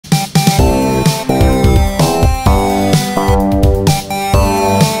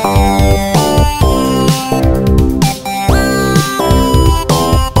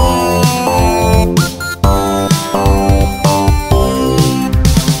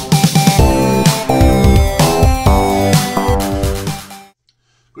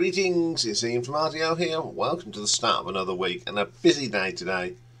Greetings, it's Ian from R.T.O here. Welcome to the start of another week and a busy day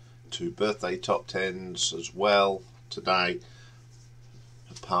today. 2 birthday top 10s as well today,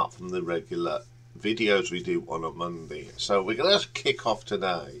 apart from the regular videos we do on a Monday. So we're going to kick off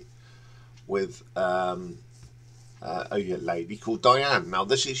today with a lady called Diane. Now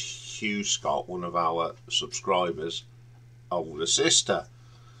this is Hugh Scott, one of our subscribers' older sister.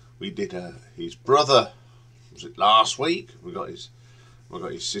 We did his brother, was it last week? We got his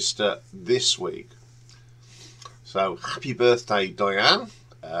sister this week. So happy birthday, Diane.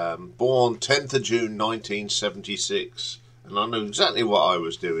 Born 10th of June 1976. And I know exactly what I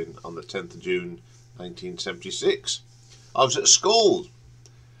was doing on the 10th of June 1976. I was at school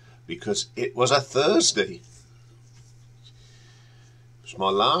because it was a Thursday. It was my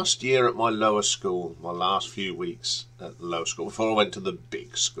last year at my lower school, my last few weeks at the lower school before I went to the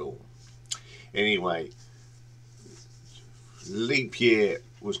big school. Anyway, leap year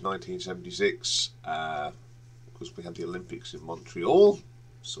was 1976 because we had the Olympics in Montreal.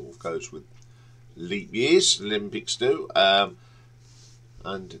 Sort of goes with leap years, Olympics do. And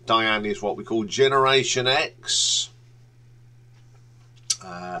Diane is what we call Generation X.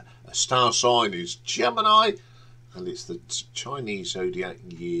 A star sign is Gemini, and it's the Chinese zodiac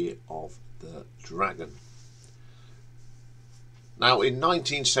year of the dragon. Now in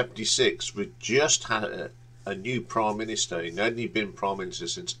 1976 we just had a new Prime Minister. He'd only been Prime Minister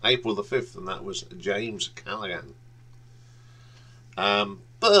since April the 5th, and that was James Callaghan.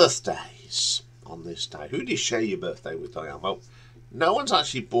 Birthdays on this day. Who did you share your birthday with, Diane? Well, no one's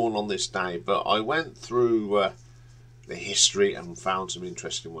actually born on this day, but I went through the history and found some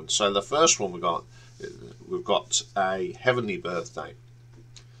interesting ones. So the first one we've got a heavenly birthday.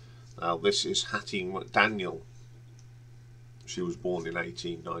 Now this is Hattie McDaniel. She was born in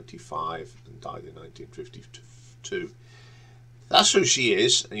 1895 and died in 1952. That's who she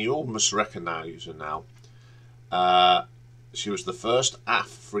is, and you all must recognise her now. She was the first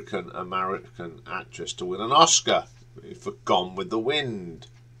African-American actress to win an Oscar for Gone with the Wind.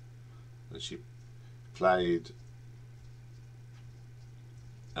 And she played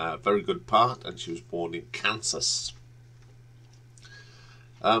a very good part, and she was born in Kansas.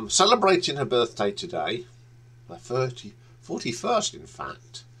 Celebrating her birthday today, her 41st in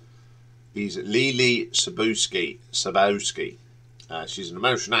fact, is Lily Sabowski. She's an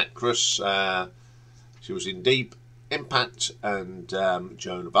American actress. She was in Deep Impact and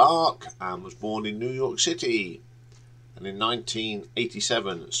Joan of Arc, and was born in New York City. And in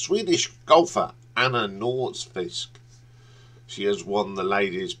 1987, Swedish golfer Anna Nordqvist. She has won the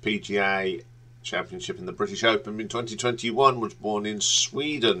ladies PGA Championship in the British Open in 2021, was born in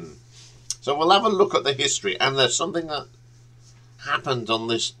Sweden. So we'll have a look at the history, and there's something that happened on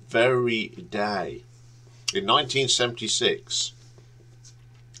this very day. In 1976,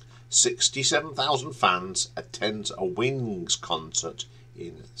 67,000 fans attend a Wings concert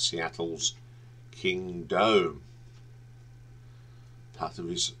in Seattle's King Dome, part of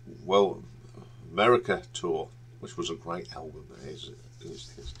his America tour, which was a great album.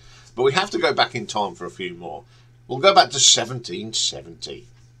 But we have to go back in time for a few more. We'll go back to 1770.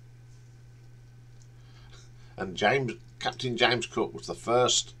 And Captain James Cook was the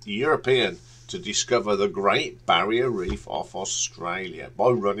first European to discover the Great Barrier Reef off Australia by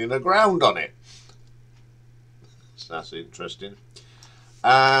running aground on it. So that's interesting.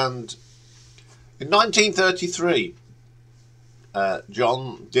 And in 1933,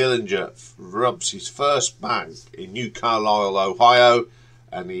 John Dillinger robs his first bank in New Carlisle, Ohio,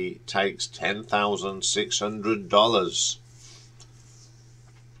 and he takes $10,600.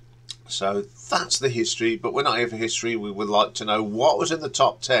 So that's the history, but we're not here for history. We would like to know what was in the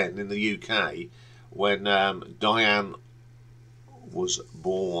top 10 in the UK when Diane was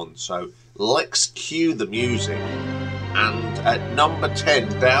born. So let's cue the music. And at number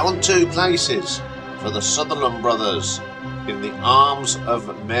 10, down 2 places for the Sutherland Brothers, In the Arms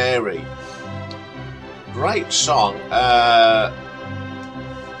of Mary. Great song.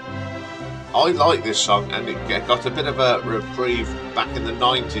 I like this song, and it got a bit of a reprieve back in the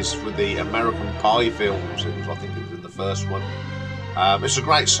 90s with the American Pie films. I think it was in the first one. It's a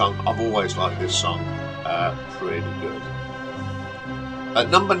great song. I've always liked this song. Pretty good. At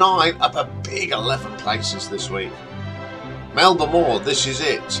number 9, up a big 11 places this week. Melba Moore, This Is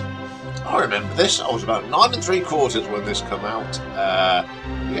It. I remember this. I was about 9 3/4 when this came out.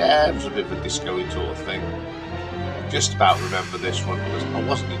 Yeah, it was a bit of a disco-y sort of thing. Just about remember this one because I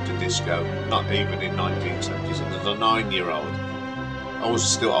wasn't into disco, not even in 1977. As a 9-year-old, I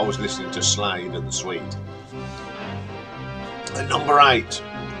was listening to Slade and the Sweet. At number 8,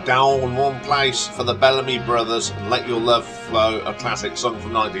 Down one place for the Bellamy Brothers and Let Your Love Flow, a classic song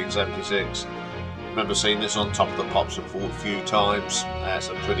from 1976. Remember seeing this on Top of the Pops a few times. It's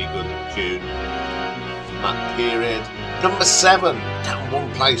a pretty good tune from that period. Number 7, down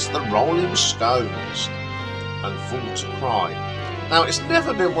one place, the Rolling Stones and Fool to Cry. Now, it's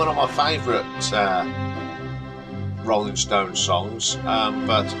never been one of my favourite Rolling Stones songs,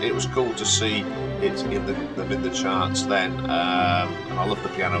 but it was cool to see it in the charts then, and I love the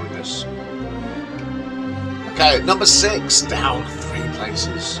piano in this. Okay, number 6, down 3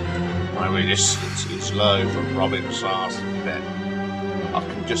 places. I mean, it's low from Robin Sars then. I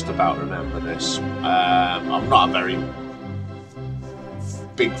can just about remember this. I'm not a very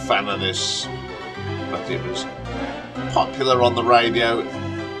big fan of this, but it was popular on the radio,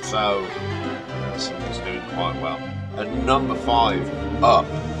 so it's doing quite well. And number 5, up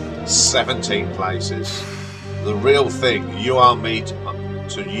 17 places. The Real Thing, You Are Me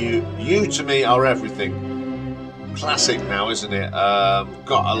to You, You to Me Are Everything. Classic now, isn't it?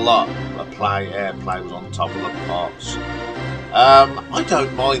 Got a lot of airplay was on Top of the Pops. I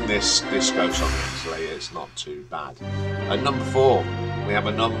don't mind this disco song actually, it's not too bad. At number 4, we have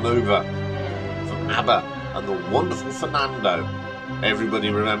a non-mover from ABBA and the wonderful Fernando. Everybody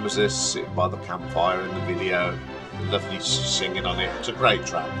remembers this, sitting by the campfire in the video, lovely singing on it. It's a great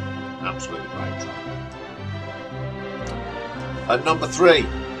track, absolutely great track. At number 3,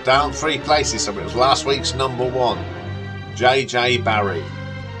 down 3 places, so it was last week's number 1, J.J. Barry,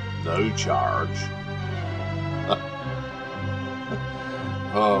 No Charge.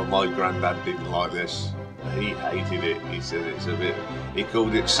 Oh, my granddad didn't like this. He hated it. He said it's a bit, he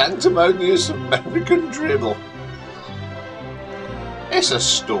called it sanctimonious American dribble. It's a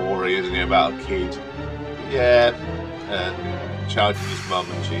story, isn't it, about a kid? Yeah, and charging his mum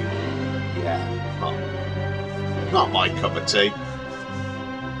and she, yeah, not my cup of tea.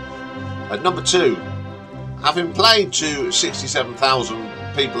 At number 2, having played to 67,000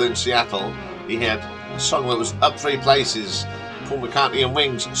 people in Seattle, he had a song that was up 3 places, Paul McCartney and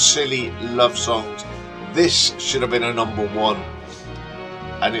Wings, Silly Love Songs. This should have been a number 1,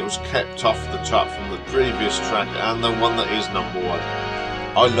 and it was kept off the top from the previous track and the one that is number 1.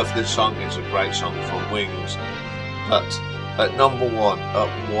 I love this song, it's a great song from Wings. But at number 1, up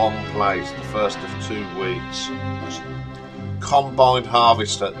 1 place, the first of 2 weeks, Combined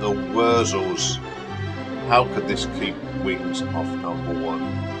Harvest at the Wurzels. How could this keep Wings off number 1?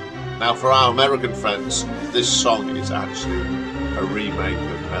 Now, for our American friends, this song is actually a remake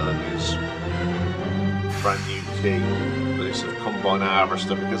of Melody's brand new key, but it's a Combined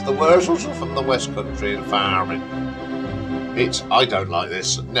Harvester because the Wurzels are from the West Country and farming. I don't like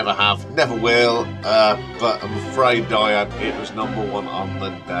this, never have, never will, but I'm afraid, Diane, it was number 1 on the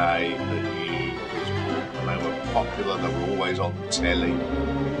day that you was born, and they were popular, they were always on telly.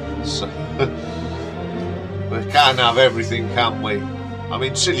 So, we can't have everything, can we? I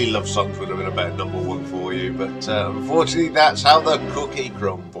mean, Silly Love Songs would have been a better number 1 for you, but unfortunately that's how the cookie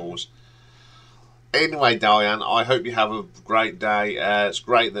crumbles. Anyway, Diane, I hope you have a great day. It's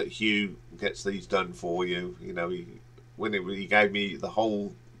great that Hugh gets these done for you. You know, he gave me the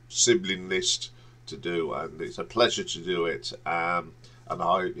whole sibling list to do, and it's a pleasure to do it. And I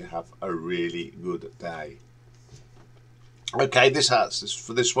hope you have a really good day. Okay,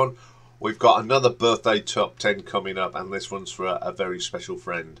 for this one, we've got another birthday top 10 coming up, and this one's for a very special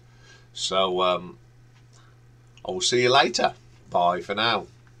friend. So I will see you later. Bye for now.